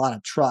imbues a lot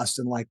of trust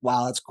and like,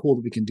 wow, that's cool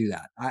that we can do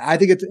that. I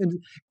think it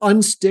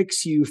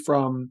unsticks you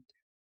from,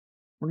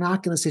 we're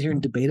not going to sit here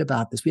and debate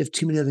about this. We have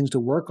too many other things to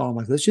work on.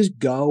 Like, let's just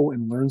go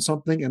and learn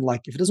something. And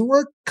like, if it doesn't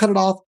work, cut it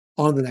off,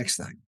 on to the next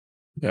thing.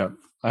 Yeah.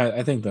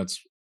 I think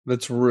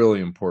that's really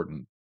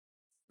important.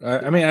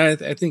 I mean,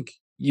 I think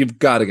you've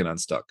got to get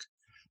unstuck.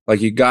 Like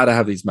you got to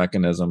have these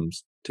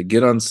mechanisms to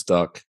get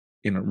unstuck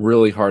in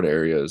really hard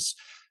areas.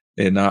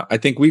 And I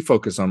think we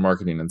focus on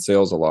marketing and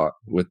sales a lot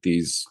with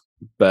these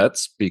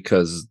bets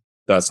because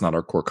that's not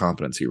our core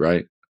competency,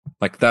 right?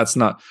 Like that's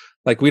not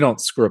like we don't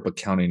screw up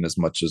accounting as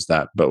much as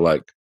that, but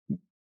like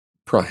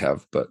probably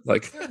have, but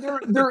like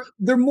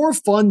they're more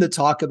fun to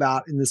talk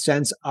about in the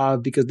sense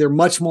of because they're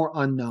much more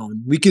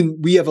unknown.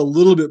 We have a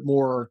little bit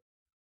more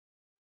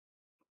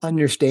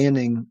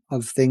understanding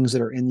of things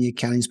that are in the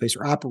accounting space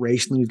or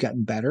operationally we've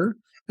gotten better.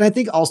 And I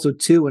think also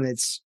too, when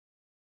it's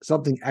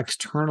something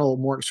external,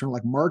 more external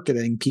like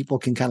marketing, people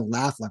can kind of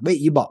laugh like, wait,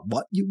 you bought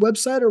what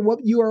website or what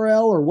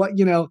URL or what,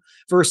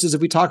 versus if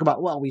we talk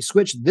about, well, we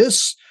switched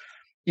this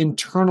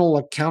internal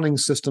accounting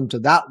system to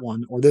that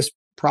one or this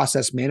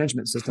process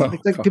management system.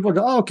 People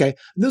go, oh, okay.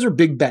 Those are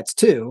big bets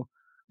too.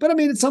 But I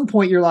mean, at some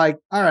point you're like,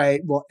 all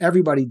right, well,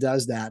 everybody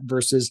does that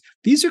versus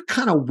these are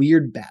kind of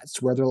weird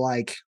bets where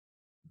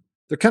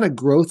they're kind of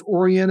growth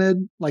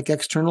oriented, like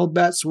external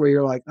bets where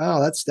you're like, oh,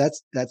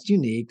 that's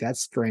unique.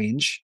 That's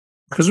strange.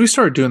 Because we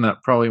started doing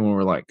that probably when we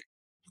were like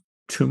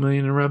 2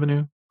 million in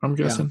revenue, I'm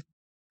guessing.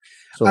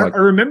 Yeah. So I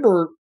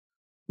remember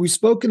we've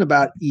spoken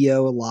about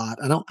EO a lot.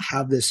 I don't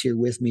have this here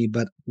with me,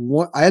 but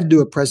I had to do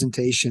a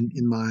presentation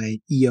in my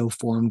EO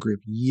forum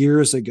group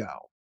years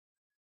ago.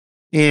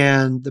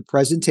 And the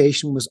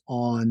presentation was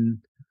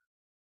on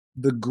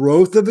the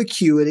growth of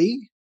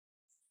Acuity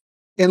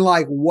and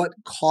like what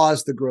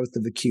caused the growth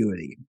of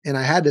Acuity. And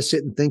I had to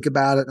sit and think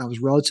about it. And I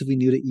was relatively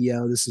new to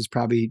EO. This is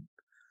probably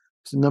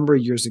It's a number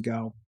of years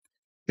ago.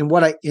 And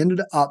what I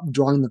ended up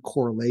drawing the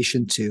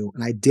correlation to,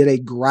 and I did a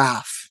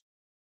graph.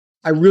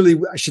 I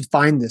should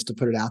find this to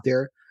put it out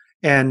there.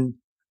 And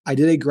I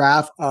did a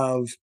graph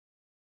of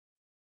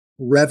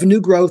revenue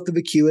growth of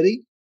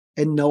Acuity.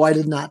 And no, I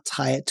did not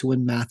tie it to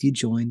when Matthew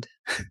joined.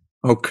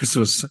 Oh,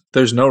 because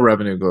there's no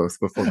revenue growth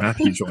before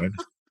Matthew joined.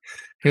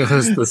 It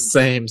was the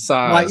same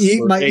size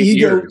for 8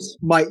 years.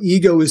 My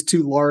ego is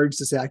too large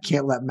to say I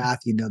can't let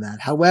Matthew know that.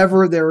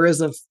 However, there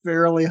is a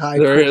fairly high.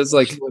 There is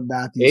like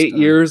 8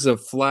 years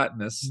of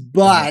flatness.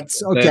 But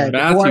okay,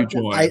 Matthew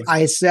joined.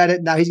 I said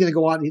it. Now he's going to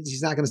go on.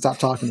 He's not going to stop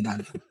talking about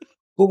it.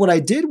 But what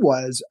I did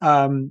was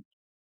I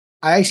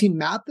actually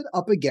mapped it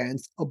up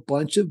against a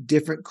bunch of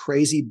different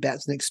crazy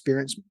bets and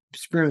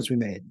experiments we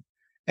made,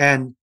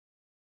 and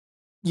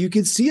you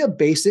could see a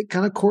basic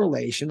kind of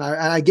correlation.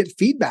 I get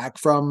feedback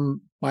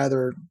from my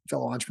other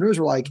fellow entrepreneurs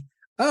who are like,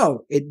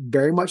 oh, it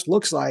very much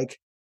looks like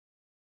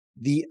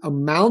the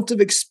amount of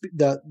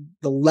the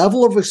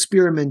level of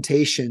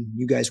experimentation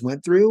you guys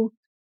went through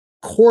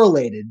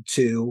correlated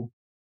to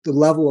the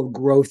level of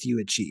growth you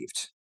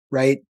achieved,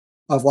 right?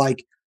 Of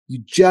like,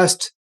 you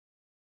just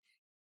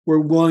were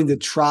willing to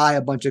try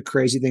a bunch of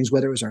crazy things,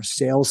 whether it was our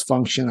sales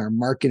function, our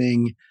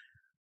marketing,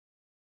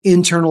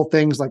 internal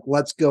things like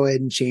let's go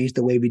ahead and change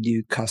the way we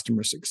do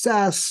customer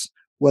success.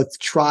 Let's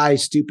try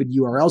stupid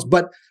URLs,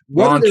 but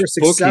whether they were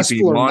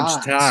successful or launch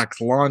not,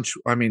 tax, launch.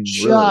 I mean,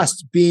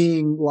 just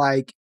being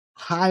like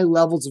high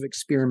levels of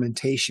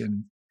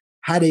experimentation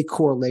had a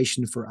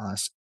correlation for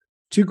us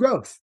to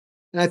growth.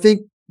 And I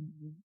think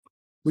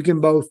we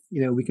can both,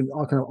 we can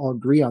all kind of all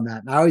agree on that.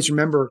 And I always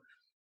remember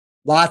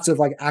lots of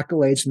like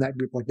accolades from that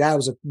group. Like that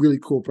was a really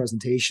cool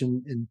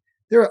presentation. And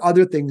there are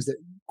other things that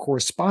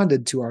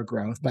corresponded to our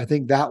growth, but I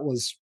think that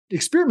was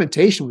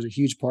experimentation was a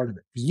huge part of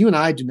it. Because you and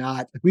I do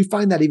not, like we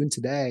find that even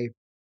today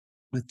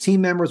with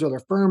team members or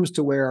other firms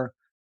to where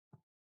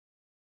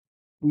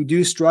we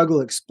do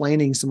struggle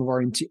explaining some of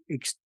our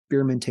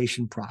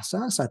experimentation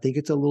process. I think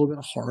it's a little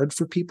bit hard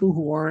for people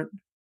who aren't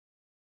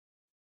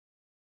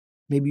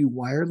maybe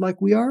wired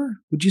like we are,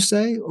 would you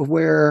say, of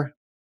where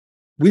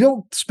we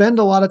don't spend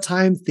a lot of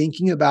time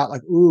thinking about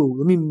like, ooh,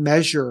 let me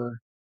measure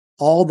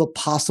all the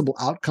possible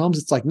outcomes.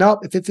 It's like, nope,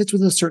 if it fits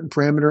within a certain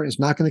parameter, it's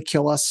not going to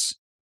kill us.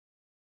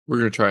 We're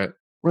going to try it.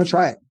 We're going to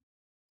try it.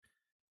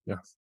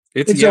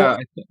 Yeah.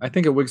 I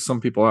think it wigs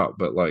some people out,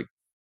 but like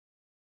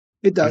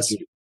it does.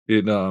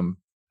 It's kind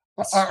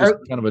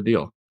of a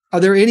deal. Are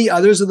there any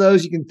others of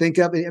those you can think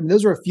of? I mean,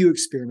 those are a few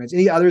experiments.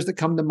 Any others that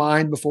come to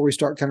mind before we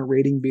start kind of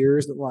rating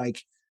beers that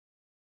like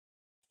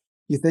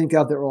you think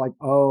of that were like,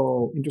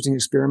 oh, interesting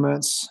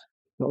experiments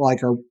that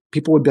like are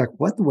people would be like,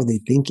 what were they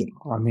thinking?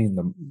 I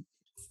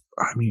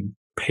mean,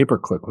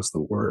 pay-per-click was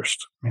the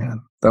worst,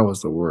 man. That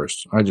was the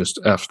worst. I just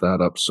effed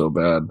that up so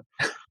bad.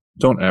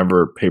 Don't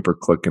ever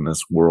pay-per-click in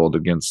this world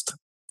against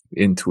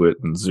Intuit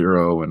and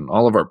Xero and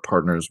all of our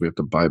partners we have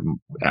to buy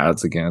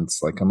ads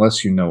against, like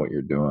unless you know what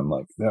you're doing.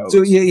 Like that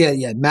so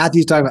yeah.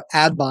 Matthew's talking about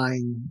ad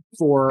buying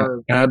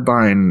for ad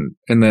buying,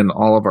 and then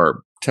all of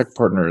our tech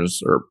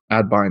partners are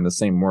ad buying the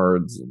same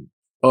words. And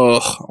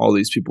all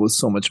these people with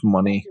so much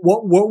money.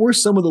 What were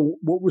some of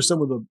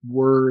the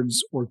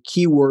words or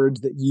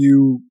keywords that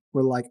you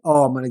were like,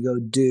 oh, I'm going to go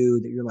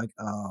do that? You're like,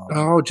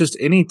 just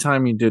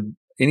anytime you did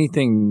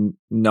anything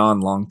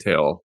non-long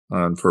tail.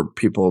 For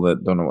people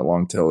that don't know what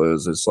long tail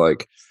is, it's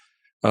like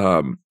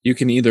you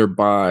can either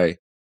buy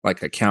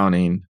like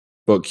accounting,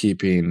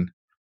 bookkeeping,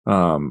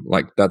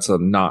 like that's a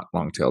not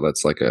long tail.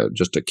 That's like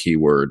just a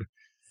keyword.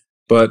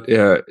 But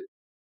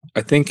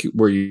I think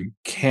where you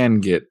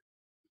can get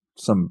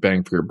some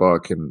bang for your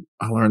buck, and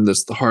I learned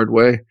this the hard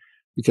way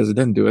because I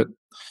didn't do it.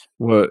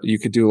 What you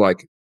could do,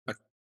 like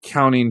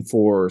accounting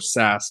for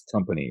SaaS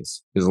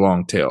companies is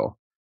long tail,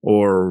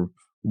 or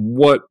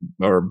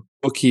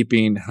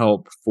bookkeeping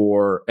help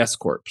for S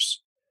corps,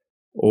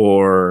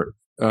 or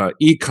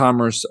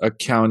e-commerce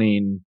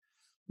accounting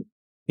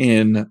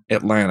in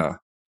Atlanta,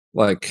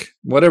 like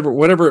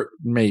whatever it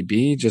may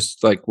be,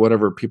 just like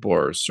whatever people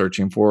are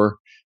searching for,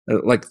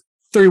 like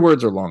 3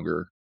 words or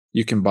longer,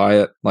 you can buy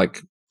it.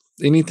 Like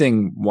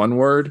anything 1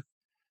 word,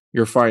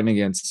 you're fighting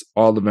against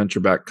all the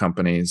venture-backed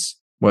companies,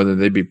 whether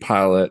they be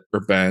Pilot or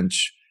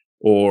Bench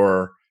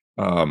or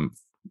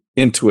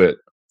Intuit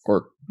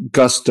or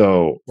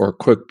Gusto or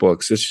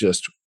QuickBooks. It's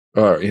just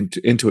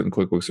Intuit and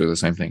QuickBooks are the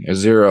same thing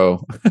as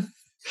Xero.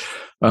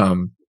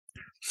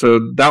 So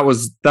that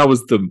was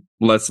the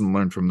lesson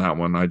learned from that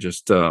one. I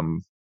just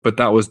but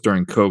that was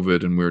during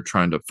COVID and we were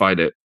trying to fight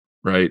it,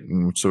 right?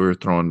 And so we were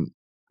throwing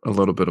a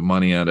little bit of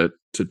money at it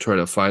to try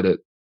to fight it,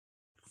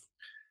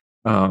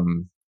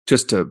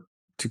 just to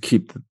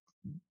keep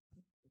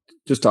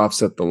just to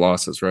offset the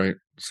losses, right?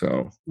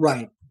 So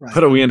right.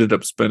 But we ended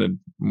up spending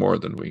more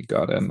than we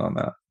got in on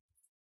that.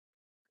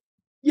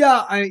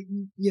 Yeah,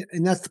 and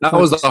that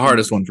was the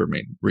hardest one for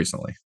me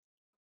recently.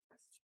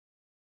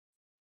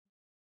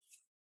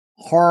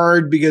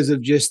 Hard because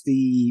of just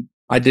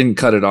I didn't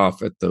cut it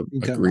off at the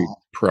agreed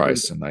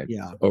price, and I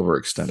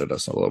overextended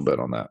us a little bit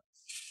on that.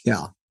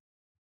 Yeah.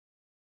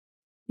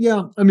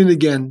 Yeah. I mean,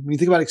 again, when you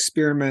think about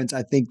experiments,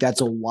 I think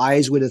that's a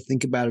wise way to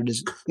think about it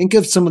is think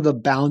of some of the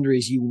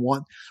boundaries you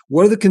want.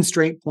 What are the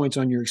constraint points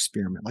on your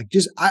experiment? Like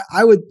just,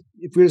 I would,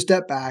 if we were to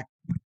step back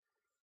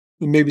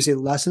and maybe say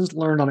lessons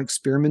learned on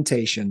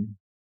experimentation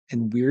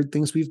and weird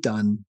things we've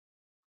done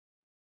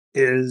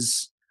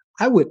is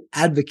I would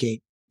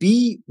advocate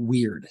be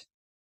weird,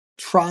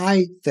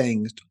 try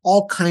things,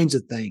 all kinds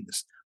of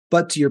things.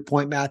 But to your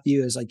point,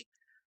 Matthew, is like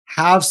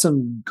have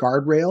some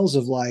guardrails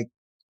of like,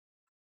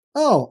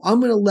 oh, I'm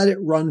going to let it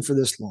run for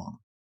this long.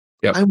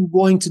 Yep. I'm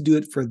going to do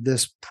it for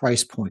this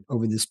price point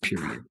over this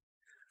period.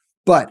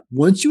 But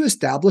once you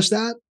establish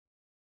that,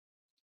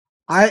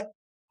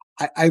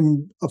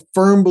 I'm a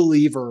firm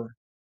believer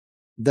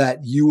that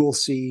you will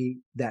see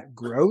that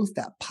growth,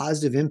 that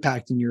positive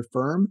impact in your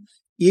firm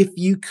if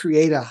you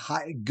create a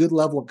good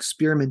level of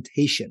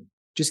experimentation.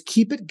 Just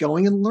keep it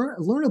going and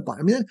learn about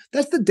it. I mean,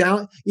 that's the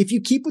down. If you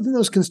keep within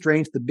those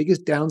constraints, the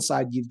biggest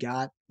downside you've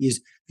got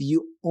is that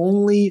you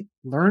only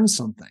learn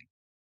something.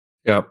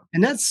 Yep.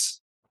 And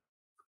that's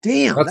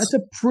a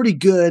pretty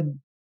good.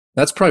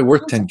 That's probably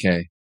worth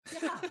 10K.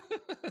 Yeah.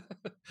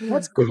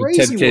 That's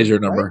crazy. 10K is your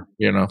number,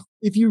 right?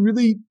 If you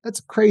really, that's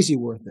crazy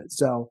worth it.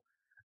 So,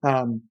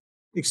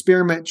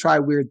 experiment, try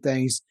weird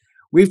things.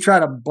 We've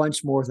tried a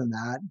bunch more than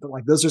that, but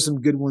like those are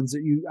some good ones that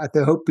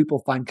I hope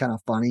people find kind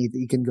of funny that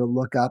you can go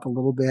look up a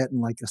little bit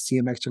and like see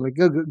them extra. Like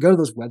go to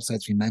those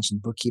websites we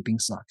mentioned,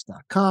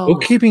 bookkeepingsucks.com.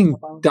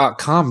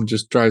 Bookkeeping.com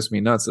just drives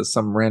me nuts. It's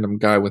some random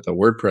guy with a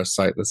WordPress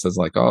site that says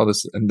like, oh,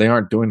 this, and they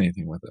aren't doing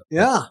anything with it.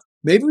 Yeah.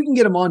 Maybe we can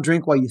get them on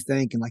Drink While You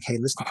Think and like, hey,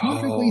 listen,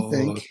 Drink While You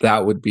Think.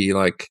 That would be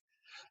like,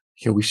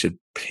 yeah, we should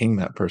ping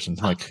that person.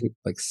 Like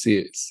see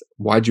it.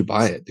 Why'd you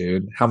buy it,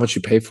 dude? How much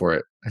you pay for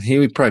it? And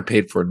he probably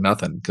paid for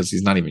nothing because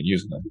he's not even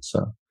using it.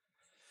 So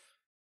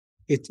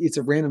it's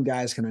a random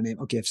guy's kind of name.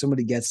 Okay, if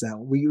somebody gets that,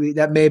 we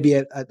that may be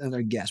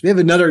another guest. We have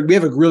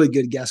a really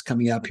good guest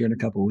coming up here in a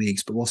couple of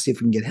weeks, but we'll see if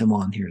we can get him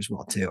on here as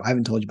well too. I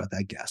haven't told you about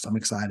that guest. I'm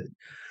excited,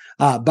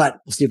 but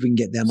we'll see if we can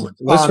get them on.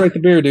 Let's rate the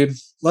beer, dude.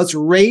 Let's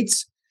rate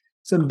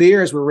some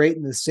beers. We're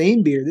rating the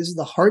same beer. This is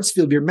the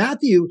Hartsfield beer.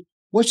 Matthew,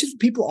 what should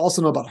people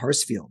also know about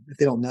Hartsfield if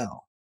they don't know?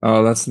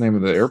 Oh, that's the name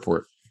of the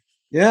airport.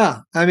 Yeah.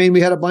 I mean, we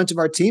had a bunch of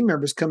our team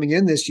members coming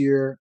in just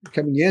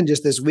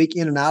this week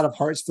in and out of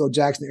Hartsfield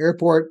Jackson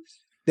Airport.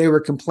 They were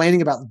complaining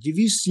about, have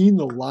you seen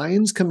the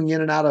lines coming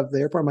in and out of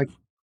the airport? I'm like,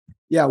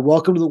 yeah,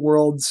 welcome to the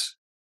world's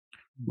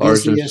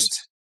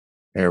largest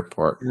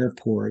airport.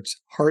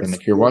 Hartsfield. And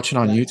if you're watching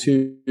on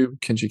YouTube,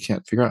 Kenji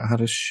can't figure out how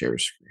to share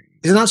screen.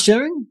 Is it not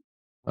sharing?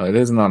 It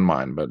isn't on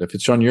mine, but if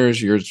it's on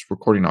yours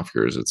recording off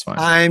yours, it's fine.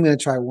 I'm going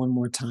to try one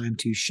more time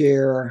to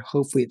share.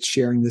 Hopefully it's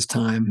sharing this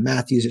time.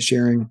 Matthew, is it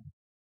sharing?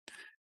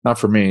 Not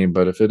for me,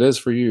 but if it is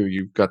for you,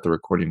 you've got the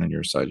recording on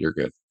your side. You're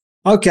good.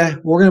 Okay.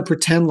 We're going to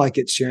pretend like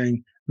it's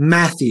sharing.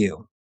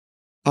 Matthew,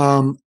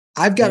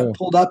 I've got it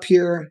pulled up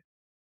here.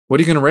 What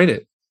are you going to rate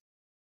it?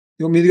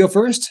 You want me to go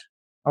first?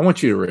 I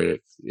want you to rate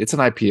it. It's an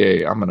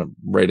IPA. I'm going to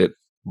rate it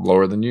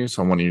lower than you.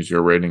 So I want to use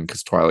your rating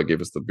because Twyla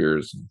gave us the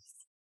beers.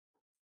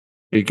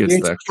 It gets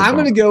the extra. I'm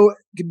going to go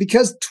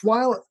because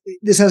Twyla,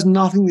 this has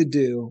nothing to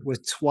do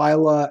with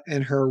Twyla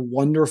and her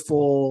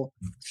wonderful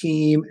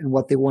team and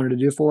what they wanted to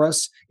do for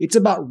us. It's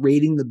about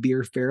rating the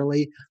beer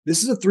fairly.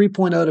 This is a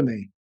 3.0 to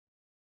me.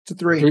 It's a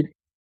 3.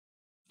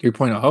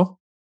 3.0?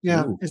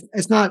 Yeah.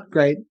 It's not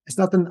great. It's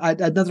nothing.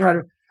 I'd nothing right.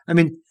 I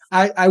mean,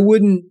 I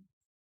wouldn't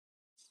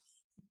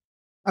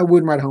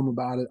write home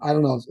about it. I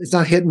don't know. It's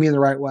not hitting me in the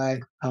right way.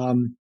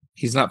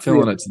 He's not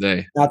feeling it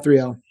today. Not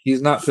 3.0.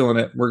 He's not feeling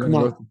it. We're going to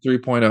go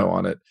with 3.0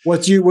 on it.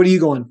 What are you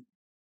going?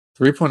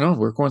 3.0.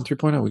 We're going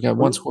 3.0. We got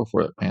one score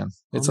for it, man.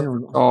 It's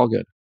all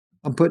good.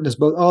 I'm putting us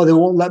both. Oh, they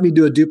won't let me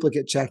do a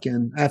duplicate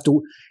check-in. I have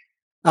to.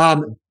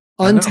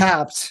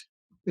 Untapped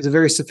is a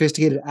very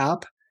sophisticated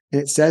app,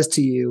 and it says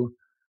to you,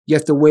 you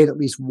have to wait at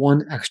least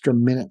 1 extra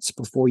minutes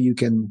before you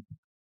can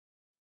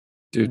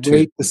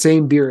rate the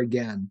same beer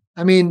again.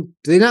 I mean,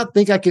 do they not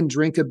think I can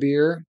drink a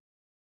beer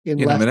in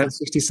less than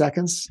 60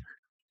 seconds?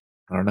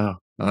 I don't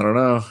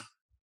know.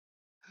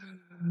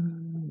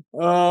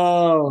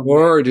 Oh,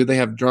 or do they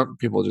have drunk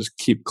people just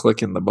keep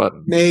clicking the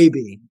button?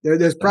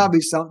 There's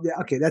probably some. Yeah,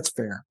 okay, that's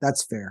fair.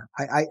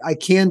 I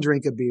can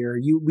drink a beer.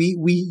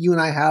 You and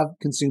I have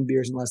consumed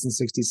beers in less than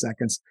 60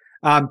 seconds.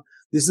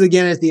 This is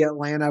again at the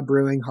Atlanta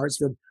Brewing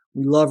Hartsfield.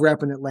 We love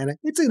repping Atlanta.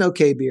 It's an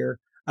okay beer.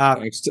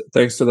 Thanks to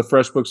the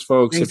FreshBooks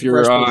folks. If you're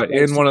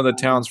in one of the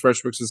towns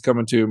FreshBooks is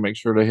coming to, make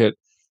sure to hit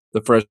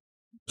the FreshBooks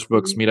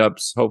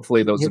meetups.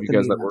 Hopefully, those of you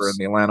guys that were in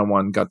the Atlanta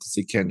one got to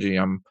see Kenji.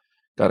 I'm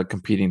got a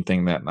competing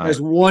thing that night. There's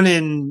one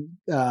in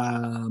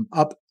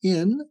up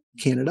in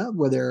Canada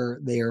where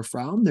they are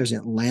from. There's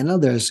Atlanta.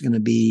 There's going to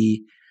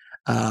be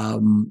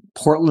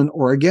Portland,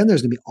 Oregon.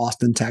 There's going to be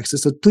Austin,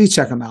 Texas. So please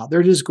check them out.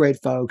 They're just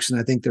great folks, and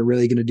I think they're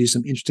really going to do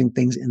some interesting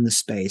things in the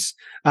space.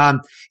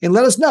 And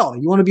let us know.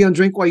 You want to be on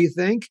Drink While You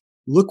Think?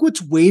 Look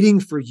what's waiting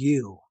for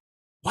you.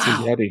 Wow. It's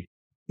a Yeti.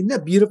 Isn't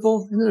that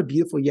beautiful? Isn't that a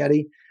beautiful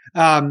Yeti?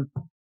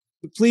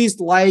 Please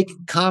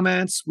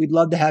comments. We'd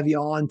love to have you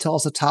on. Tell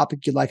us a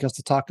topic you'd like us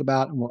to talk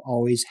about, and we're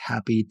always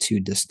happy to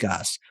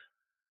discuss.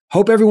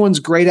 Hope everyone's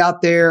great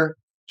out there.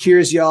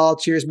 Cheers, y'all.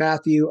 Cheers,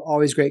 Matthew.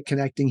 Always great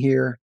connecting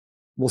here.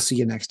 We'll see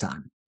you next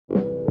time.